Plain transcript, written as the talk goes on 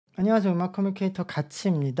안녕하세요. 음악 커뮤니케이터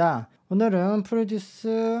가치입니다. 오늘은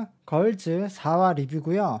프로듀스걸즈-4화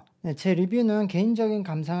리뷰고요. 제 리뷰는 개인적인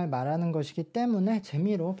감상을 말하는 것이기 때문에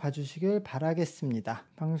재미로 봐주시길 바라겠습니다.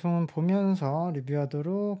 방송은 보면서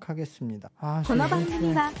리뷰하도록 하겠습니다.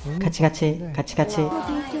 같이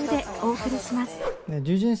네,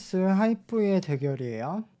 뉴진스 하이프의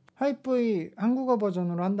대결이에요. 하이프의 한국어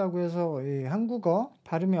버전으로 한다고 해서 이 한국어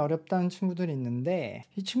발음이 어렵다는 친구들이 있는데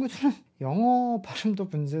이 친구들은 영어 발음도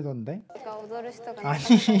문제던데? 아니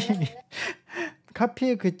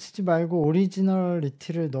카피에 그치지 말고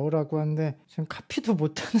오리지널리티를 넣으라고 하는데 지금 카피도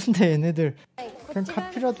못하는데 얘네들 그냥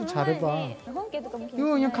카피라도 잘해봐.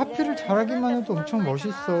 이거 그냥 카피를 잘하기만 해도 엄청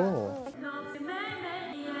멋있어.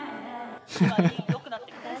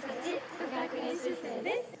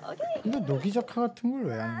 근데 노기자카 같은 걸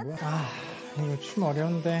왜 하는 거야? 아 이거 춤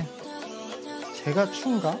어려운데 제가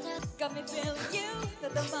춘가?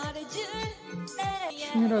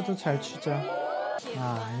 춤이라도 잘 추자.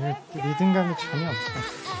 아 이거 리듬감이 전혀 없어.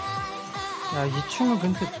 야 이 춤은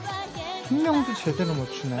근데 한 명도 제대로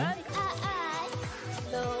못 추네.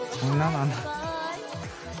 장난하나?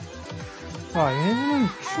 와 얘네들은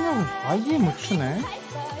춤을 아예 못 추네.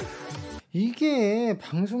 이게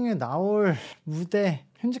방송에 나올 무대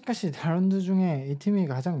현재까지 라운드 중에 이 팀이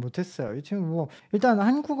가장 못했어요. 이 팀은 뭐 일단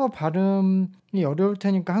한국어 발음이 어려울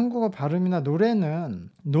테니까 한국어 발음이나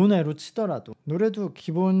노래는 논외로 치더라도 노래도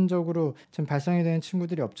기본적으로 지금 발성이 되는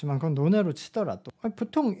친구들이 없지만 그건 논외로 치더라도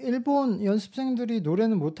보통 일본 연습생들이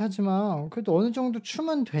노래는 못하지만 그래도 어느 정도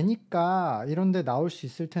춤은 되니까 이런 데 나올 수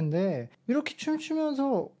있을 텐데 이렇게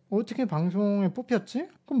춤추면서 어떻게 방송에 뽑혔지?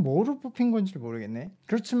 그럼 뭐로 뽑힌 건지 모르겠네.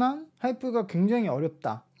 그렇지만 하이프가 굉장히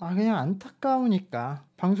어렵다. 그냥 안타까우니까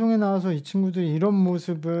방송에 나와서 이 친구들이 이런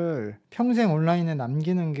모습을 평생 온라인에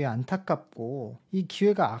남기는 게 안타깝고 이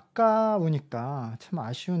기회가 아까우니까 참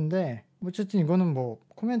아쉬운데 어쨌든 이거는 뭐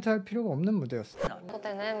코멘트 할 필요가 없는 무대였어.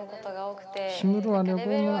 힘으로 하려고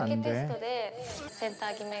하면 안 돼.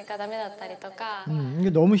 이게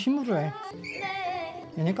너무 힘으로 해.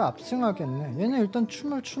 얘네가 압승하겠네. 얘네 일단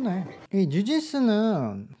춤을 추네. 이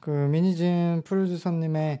뉴진스는 그 미니진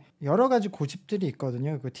프로듀서님의 여러 가지 고집들이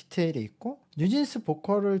있거든요. 그 디테일이 있고 뉴진스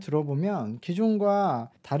보컬을 들어보면 기존과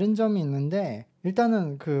다른 점이 있는데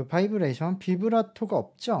일단은 그 바이브레이션, 비브라토가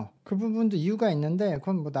없죠. 그 부분도 이유가 있는데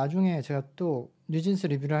그건 뭐 나중에 제가 또 뉴진스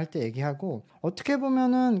리뷰를 할 때 얘기하고 어떻게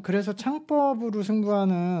보면은 그래서 창법으로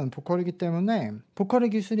승부하는 보컬이기 때문에 보컬의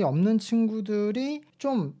기술이 없는 친구들이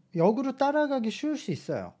좀 역으로 따라가기 쉬울 수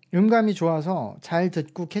있어요. 음감이 좋아서 잘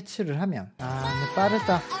듣고 캐치를 하면. 근데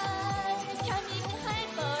빠르다.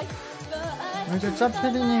 이제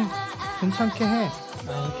짜페리님 괜찮게 해.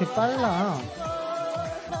 이렇게 빨라.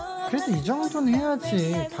 그래도 이 정도는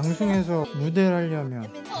해야지. 방송에서 무대를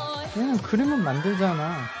하려면. 얘는 그림은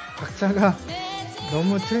만들잖아. 각자가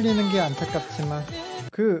너무 틀리는 게 안타깝지만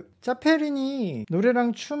그 짜페린이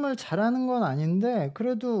노래랑 춤을 잘하는 건 아닌데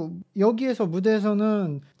그래도 여기에서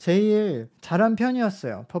무대에서는 제일 잘한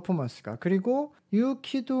편이었어요. 퍼포먼스가. 그리고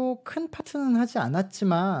유키도 큰 파트는 하지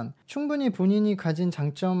않았지만 충분히 본인이 가진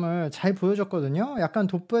장점을 잘 보여줬거든요. 약간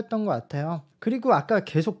돋보였던 것 같아요. 그리고 아까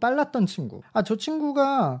계속 빨랐던 친구, 저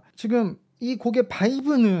친구가 지금 이 곡의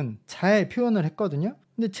바이브는 잘 표현을 했거든요.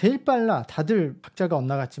 근데 제일 빨라. 다들 박자가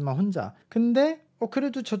엇나갔지만 혼자. 근데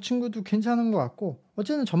그래도 저 친구도 괜찮은 것 같고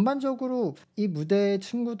어쨌든 전반적으로 이 무대의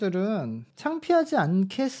친구들은 창피하지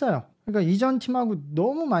않게 했어요. 그러니까 이전 팀하고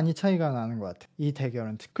너무 많이 차이가 나는 것 같아요. 이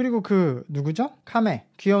대결은. 그리고 그 누구죠? 카메,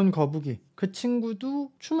 귀여운 거북이. 그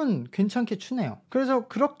친구도 춤은 괜찮게 추네요. 그래서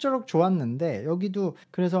그럭저럭 좋았는데 여기도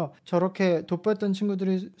그래서 저렇게 돋보였던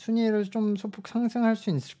친구들이 순위를 좀 소폭 상승할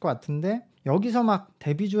수 있을 것 같은데 여기서 막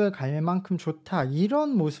데뷔조에 갈 만큼 좋다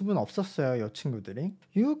이런 모습은 없었어요. 이 친구들이.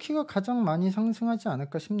 유키가 가장 많이 상승하지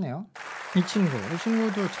않을까 싶네요. 이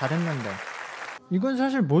친구도 잘했는데 이건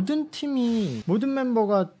사실 모든 팀이 모든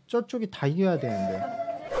멤버가 저쪽이 다 이겨야 되는데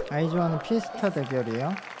아이즈와는 피에스타 대결이에요.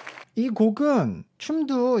 이 곡은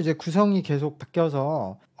춤도 이제 구성이 계속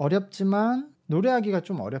바뀌어서 어렵지만 노래하기가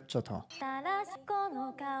좀 어렵죠. 더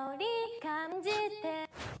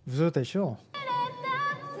웃어대쇼.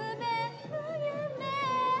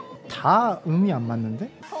 다 음이 안 맞는데?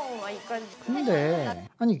 근데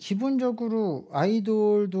아니 기본적으로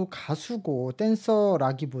아이돌도 가수고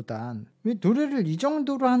댄서라기보단 왜 노래를 이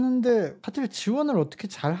정도로 하는데 다들 지원을 어떻게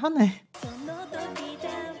잘 하네.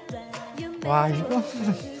 와 이거는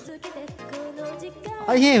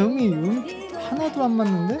아예 음이 하나도 안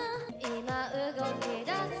맞는데?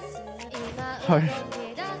 헐.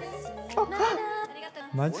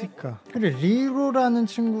 맞을까? 그래 리로라는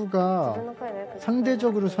친구가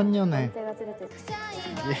상대적으로 선연해.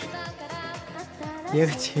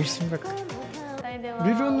 얘가 제일 심각해.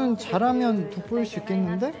 리루는 잘하면 돋보일 수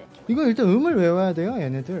있겠는데? 이거 일단 음을 외워야 돼요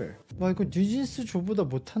얘네들. 와 이거 뉴진스 조보다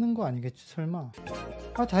못하는 거 아니겠지 설마.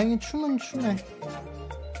 아 다행히 춤은 추네.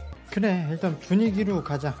 그래 일단 분위기로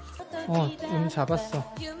가자. 음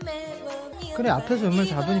잡았어. 그래 앞에서 음을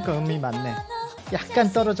잡으니까 음이 맞네.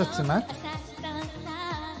 약간 떨어졌지만.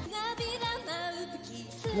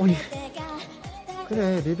 오예.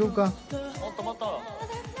 그래 리루가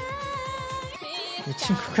이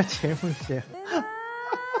친구가 제일 문제야.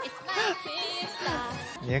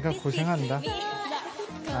 얘가 고생한다.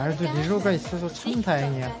 알도 리루가 있어서 참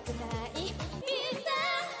다행이야.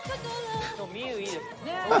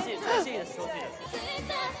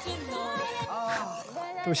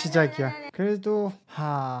 또 시작이야. 그래도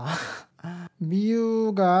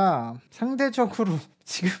미유가 상대적으로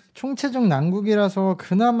지금 총체적 난국이라서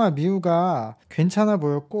그나마 미유가 괜찮아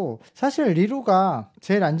보였고, 사실 리루가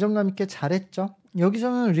제일 안정감 있게 잘했죠.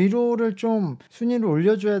 여기서는 리로를 좀 순위를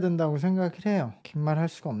올려줘야 된다고 생각을 해요. 긴 말 할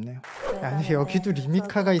수가 없네요. 아니 여기도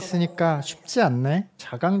리미카가 있으니까 쉽지 않네.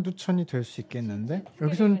 자강두천이 될 수 있겠는데?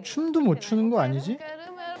 여기서는 춤도 못 추는 거 아니지?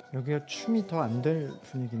 여기가 춤이 더 안 될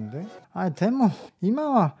분위기인데? 아 데모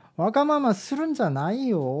이마와 와가마마 스룬자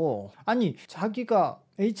나이요. 아니 자기가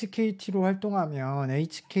HKT로 활동하면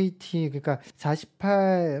HKT 그러니까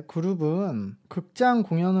 48 그룹은 극장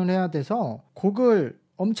공연을 해야 돼서 곡을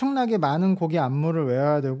엄청나게 많은 곡의 안무를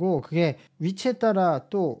외워야 되고, 그게 위치에 따라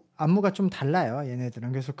또 안무가 좀 달라요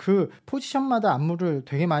얘네들은. 그래서 그 포지션마다 안무를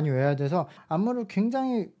되게 많이 외워야 돼서 안무를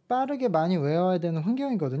굉장히 빠르게 많이 외워야 되는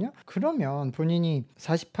환경이거든요. 그러면 본인이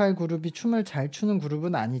 48 그룹이 춤을 잘 추는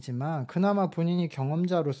그룹은 아니지만 그나마 본인이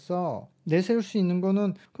경험자로서 내세울 수 있는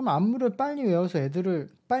거는 그럼 안무를 빨리 외워서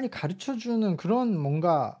애들을 빨리 가르쳐주는 그런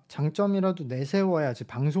뭔가 장점이라도 내세워야지.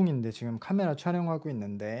 방송인데 지금 카메라 촬영하고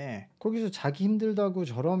있는데 거기서 자기 힘들다고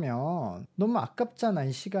저러면 너무 아깝잖아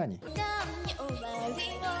이 시간이.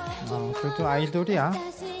 그래도 아이돌이야.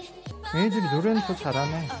 얘네들이 노래는 더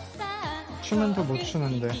잘하네. 춤은 더 못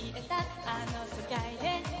추는데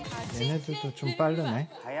얘네들도 좀 빠르네.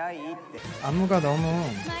 안무가 너무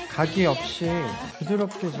각이 없이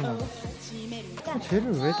부드럽게 지나가.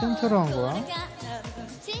 쟤를 왜 센터로 한 거야?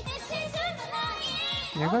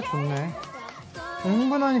 얘가 좋네.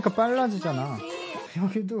 흥분하니까 빨라지잖아.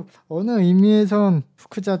 여기도 어느 의미에선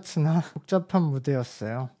후크자츠나 복잡한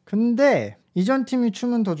무대였어요. 근데 이전 팀이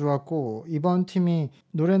춤은 더 좋았고 이번 팀이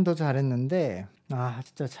노래는 더 잘했는데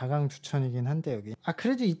진짜 자강두천이긴 한데 여기.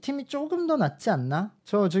 그래도 이 팀이 조금 더 낫지 않나?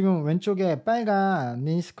 저 지금 왼쪽에 빨간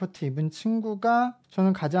미니스커트 입은 친구가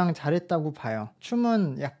저는 가장 잘했다고 봐요.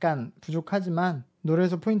 춤은 약간 부족하지만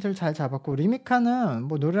노래에서 포인트를 잘 잡았고, 리미카는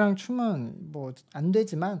뭐 노래랑 춤은 뭐 안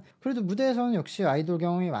되지만 그래도 무대에서는 역시 아이돌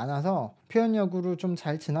경험이 많아서 표현력으로 좀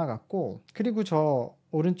잘 지나갔고, 그리고 저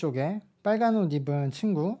오른쪽에 빨간 옷 입은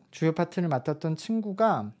친구, 주요 파트를 맡았던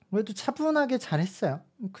친구가 그래도 차분하게 잘했어요.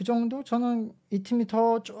 그 정도? 저는 이 팀이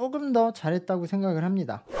조금 더 잘했다고 생각을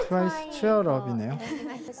합니다. 트와이스 치어럽이네요.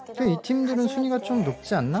 이 팀들은 순위가 좀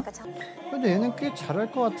높지 않나? 그래도 얘는 꽤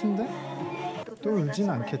잘할 것 같은데? 또 울진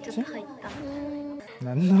않겠지?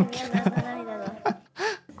 난 웃기다.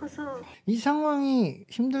 이 상황이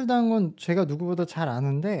힘들다는 건 제가 누구보다 잘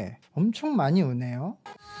아는데 엄청 많이 우네요.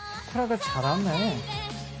 사쿠라가 잘하네.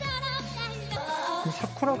 이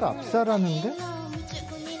사쿠라가 압살하는데?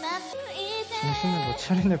 정신을 못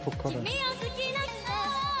차리네 보컬은.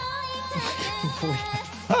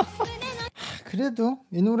 그래도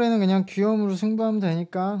이 노래는 그냥 귀여움으로 승부하면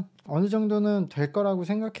되니까 어느 정도는 될 거라고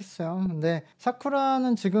생각했어요. 근데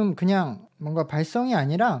사쿠라는 지금 그냥 뭔가 발성이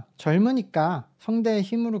아니라 젊으니까 성대의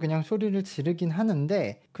힘으로 그냥 소리를 지르긴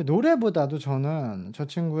하는데, 그 노래보다도 저는 저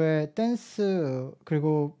친구의 댄스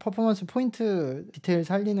그리고 퍼포먼스 포인트 디테일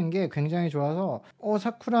살리는 게 굉장히 좋아서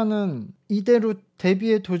사쿠라는 이대로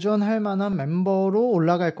데뷔에 도전할 만한 멤버로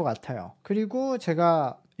올라갈 것 같아요. 그리고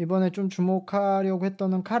제가 이번에 좀 주목하려고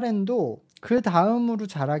했던 카렌도 그 다음으로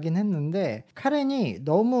잘하긴 했는데, 카렌이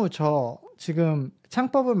너무 지금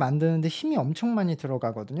창법을 만드는데 힘이 엄청 많이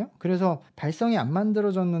들어가거든요. 그래서 발성이 안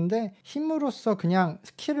만들어졌는데 힘으로써 그냥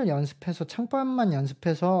스킬을 연습해서 창법만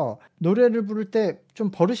연습해서 노래를 부를 때 좀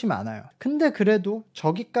버릇이 많아요. 근데 그래도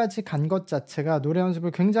저기까지 간 것 자체가 노래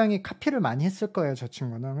연습을 굉장히 카피를 많이 했을 거예요 저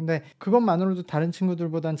친구는. 근데 그것만으로도 다른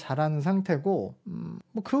친구들보단 잘하는 상태고,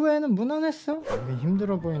 뭐 그 외에는 무난했어. 여기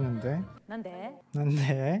힘들어 보이는데.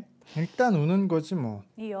 난데 일단 우는 거지 뭐.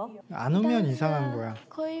 안 우면 이상한 거야.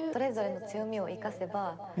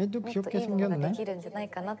 얘도 귀엽게 생겼네.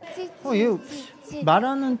 얘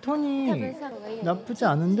말하는 톤이 나쁘지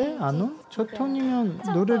않은데? 안 우? 저 톤이면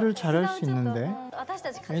노래를 잘할 수 있는데.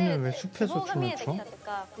 얘는 왜 숲에서 춤을 춰?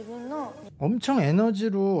 엄청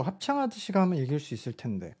에너지로 합창하듯이 가면 이길 수 있을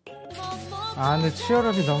텐데. 아 근데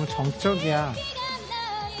치얼업이 너무 정적이야.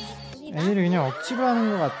 애들이 그냥 억지로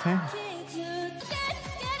하는 것 같아.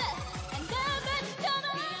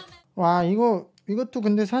 와 이것도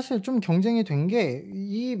근데 사실 좀 경쟁이 된 게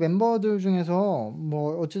이 멤버들 중에서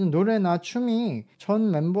뭐 어쨌든 노래나 춤이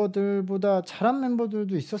전 멤버들보다 잘한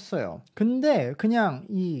멤버들도 있었어요. 근데 그냥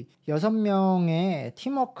이 6명의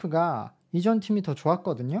팀워크가 이전 팀이 더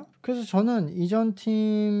좋았거든요. 그래서 저는 이전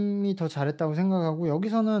팀이 더 잘했다고 생각하고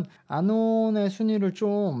여기서는 안온의 순위를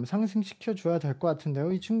좀 상승시켜 줘야 될 것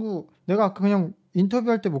같은데요. 이 친구 내가 아까 그냥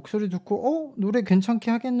인터뷰할 때 목소리 듣고 노래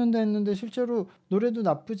괜찮게 하겠는데 했는데 실제로 노래도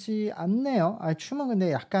나쁘지 않네요. 춤은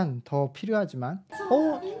근데 약간 더 필요하지만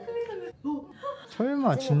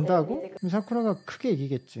설마 진다고? 사쿠라가 크게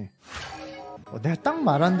이기겠지. 내가 딱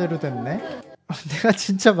말한 대로 됐네. 내가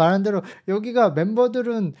진짜 말한 대로 여기가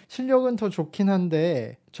멤버들은 실력은 더 좋긴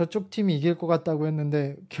한데 저쪽 팀이 이길 것 같다고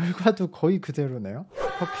했는데 결과도 거의 그대로네요.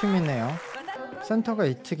 퍼퓸이네요. 센터가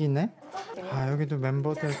이특이네. 여기도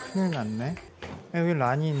멤버들 큰일 났네. 여기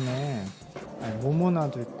란이 있네.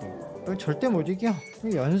 모모나도 있고. 여기 절대 못 이겨.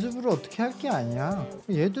 연습으로 어떻게 할 게 아니야.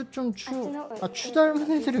 얘도 좀 추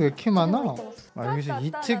닮은 애들이 왜 이렇게 많아? 여기서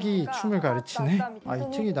이특이 춤을 가르치네.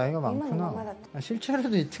 이특이 나이가 많구나.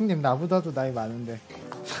 실제로도 이특님 나보다도 나이 많은데.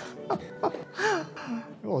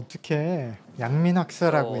 이거 어떡해.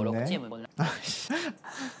 양민학사라고 있네.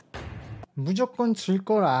 무조건 질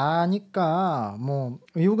걸 아니까 뭐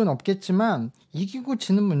의욕은 없겠지만 이기고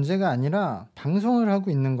지는 문제가 아니라 방송을 하고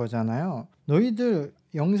있는 거잖아요. 너희들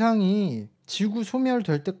영상이 지구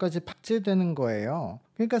소멸될 때까지 박제되는 거예요.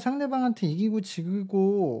 그러니까 상대방한테 이기고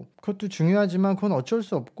지고 그것도 중요하지만 그건 어쩔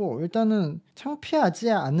수 없고 일단은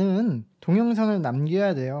창피하지 않은 동영상을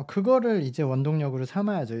남겨야 돼요. 그거를 이제 원동력으로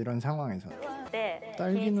삼아야죠. 이런 상황에서.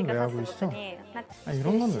 딸기는 왜 하고 있어?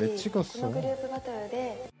 이런 건 왜 찍었어?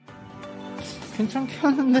 괜찮게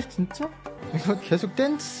하는데 진짜? 이거 계속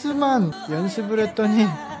댄스만 연습을 했더니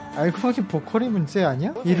알고 보니 보컬이 문제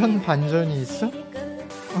아니야? 이런 반전이 있어?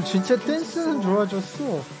 진짜 댄스는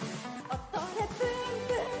좋아졌어.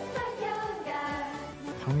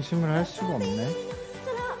 방심을 할 수가 없네.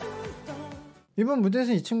 이번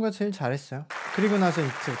무대에서 이 친구가 제일 잘했어요. 그리고 나서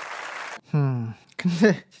이특.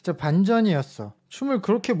 근데 진짜 반전이었어. 춤을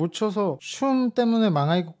그렇게 못 춰서 춤 때문에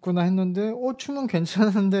망하겠구나 했는데 춤은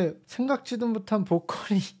괜찮았는데 생각지도 못한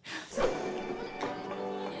보컬이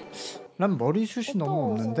난 머리숱이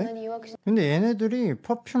너무 없는데? 근데 얘네들이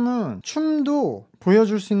퍼퓸은 춤도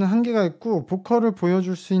보여줄 수 있는 한계가 있고 보컬을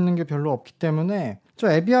보여줄 수 있는 게 별로 없기 때문에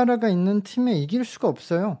저 에비아라가 있는 팀에 이길 수가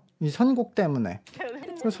없어요. 이 선곡 때문에.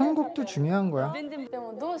 선곡도 중요한 거야.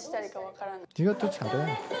 네가 또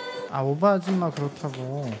잘해. 오바하지마.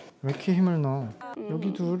 그렇다고 왜 이렇게 힘을 넣어?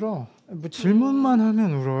 여기도 울어. 뭐 질문만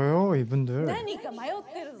하면 울어요 이분들.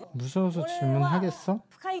 무서워서 질문하겠어?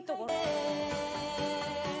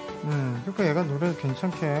 그러니까 얘가 노래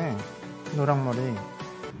괜찮게 해. 노랑머리.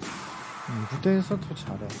 무대에서 더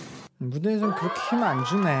잘해. 무대에서는 그렇게 힘 안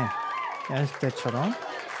주네. 연습 때처럼.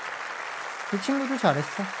 이 친구도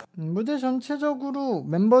잘했어. 무대 전체적으로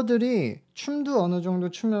멤버들이 춤도 어느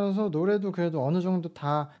정도 추면서 노래도 그래도 어느 정도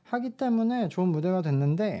다 하기 때문에 좋은 무대가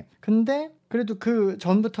됐는데, 근데 그래도 그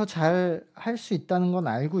전부터 잘 할 수 있다는 건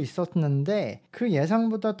알고 있었는데 그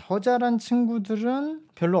예상보다 더 잘한 친구들은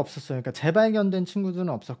별로 없었어요. 그러니까 재발견된 친구들은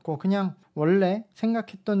없었고 그냥 원래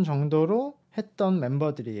생각했던 정도로 했던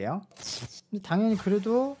멤버들이에요. 근데 당연히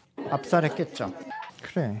그래도 압살했겠죠.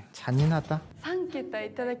 그래, 잔인하다.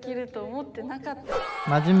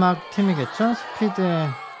 마지막 팀이겠죠? 스피드의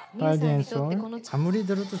바디 앤 소울. 아무리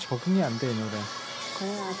들어도 적응이 안 돼 이 노래.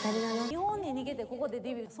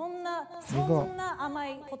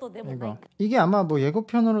 이게 아마 뭐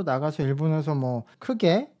예고편으로 나가서 일본에서 뭐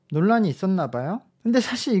크게 논란이 있었나 봐요. 근데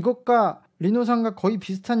사실 이것과 리노상과 거의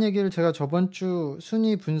비슷한 얘기를 제가 저번 주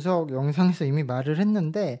순위 분석 영상에서 이미 말을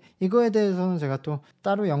했는데 이거에 대해서는 제가 또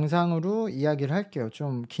따로 영상으로 이야기를 할게요.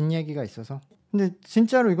 좀 긴 얘기가 있어서. 근데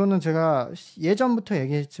진짜로 이거는 제가 예전부터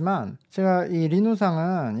얘기했지만 제가 이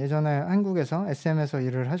리노상은 예전에 한국에서 SM에서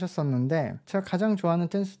일을 하셨었는데 제가 가장 좋아하는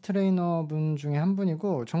댄스 트레이너 분 중에 한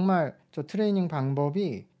분이고 정말 저 트레이닝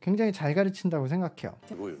방법이 굉장히 잘 가르친다고 생각해요.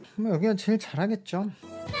 뭐 여기가 제일 잘하겠죠.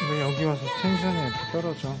 왜 여기 와서 텐션이 이렇게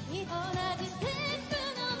떨어져.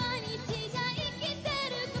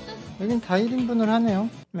 여긴 다 1인분을 하네요.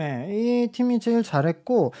 네, 이 팀이 제일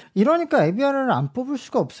잘했고 이러니까 에비아라를 안 뽑을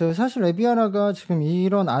수가 없어요. 사실 에비아라가 지금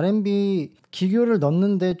이런 R&B 기교를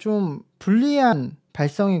넣는데 좀 불리한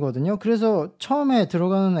발성이거든요. 그래서 처음에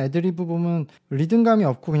들어가는 애드리브 보면 리듬감이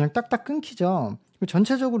없고 그냥 딱딱 끊기죠.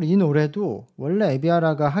 전체적으로 이 노래도 원래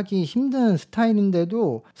에비아라가 하기 힘든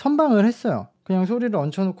스타일인데도 선방을 했어요. 그냥 소리를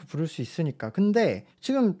얹혀놓고 부를 수 있으니까. 근데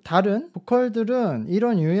지금 다른 보컬들은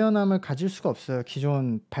이런 유연함을 가질 수가 없어요.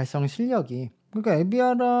 기존 발성 실력이. 그러니까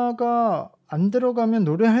에비아라가 안 들어가면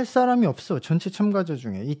노래할 사람이 없어. 전체 참가자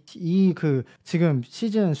중에 그 지금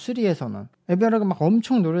시즌 3에서는 에비아라가 막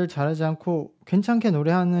엄청 노래를 잘하지 않고 괜찮게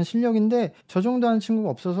노래하는 실력인데 저 정도 하는 친구가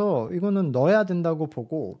없어서 이거는 넣어야 된다고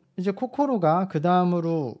보고, 이제 코코로가 그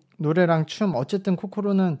다음으로 노래랑 춤, 어쨌든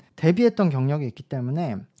코코로는 데뷔했던 경력이 있기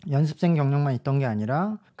때문에 연습생 경력만 있던 게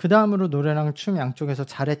아니라 그 다음으로 노래랑 춤 양쪽에서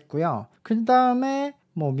잘했고요. 그 다음에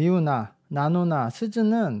뭐 미우나 나노나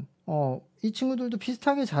스즈는 이 친구들도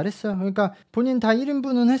비슷하게 잘했어요. 그러니까 본인 다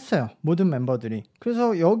 1인분은 했어요. 모든 멤버들이.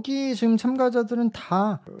 그래서 여기 지금 참가자들은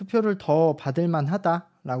다 투표를 더 받을만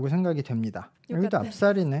하다라고 생각이 됩니다. 여기도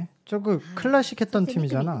앞살이네. 저거 클래식 했던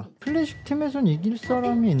팀이잖아. 클래식 팀에선 이길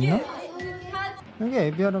사람이 있나? 여기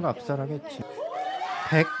에비아라가 앞살하겠지.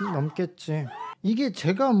 100 넘겠지. 이게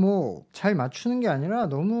제가 뭐 잘 맞추는 게 아니라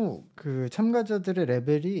너무 그 참가자들의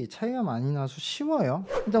레벨이 차이가 많이 나서 쉬워요.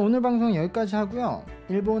 일단 오늘 방송 여기까지 하고요.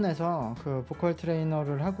 일본에서 그 보컬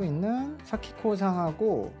트레이너를 하고 있는 사키코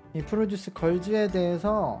상하고 이 프로듀스 걸즈에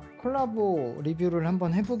대해서 콜라보 리뷰를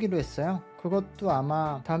한번 해보기로 했어요. 그것도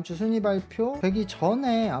아마 다음 주 순위 발표 되기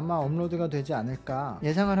전에 아마 업로드가 되지 않을까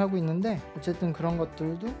예상을 하고 있는데, 어쨌든 그런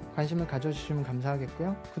것들도 관심을 가져주시면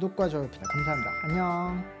감사하겠고요. 구독과 좋아요 부탁 감사합니다.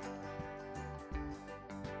 안녕.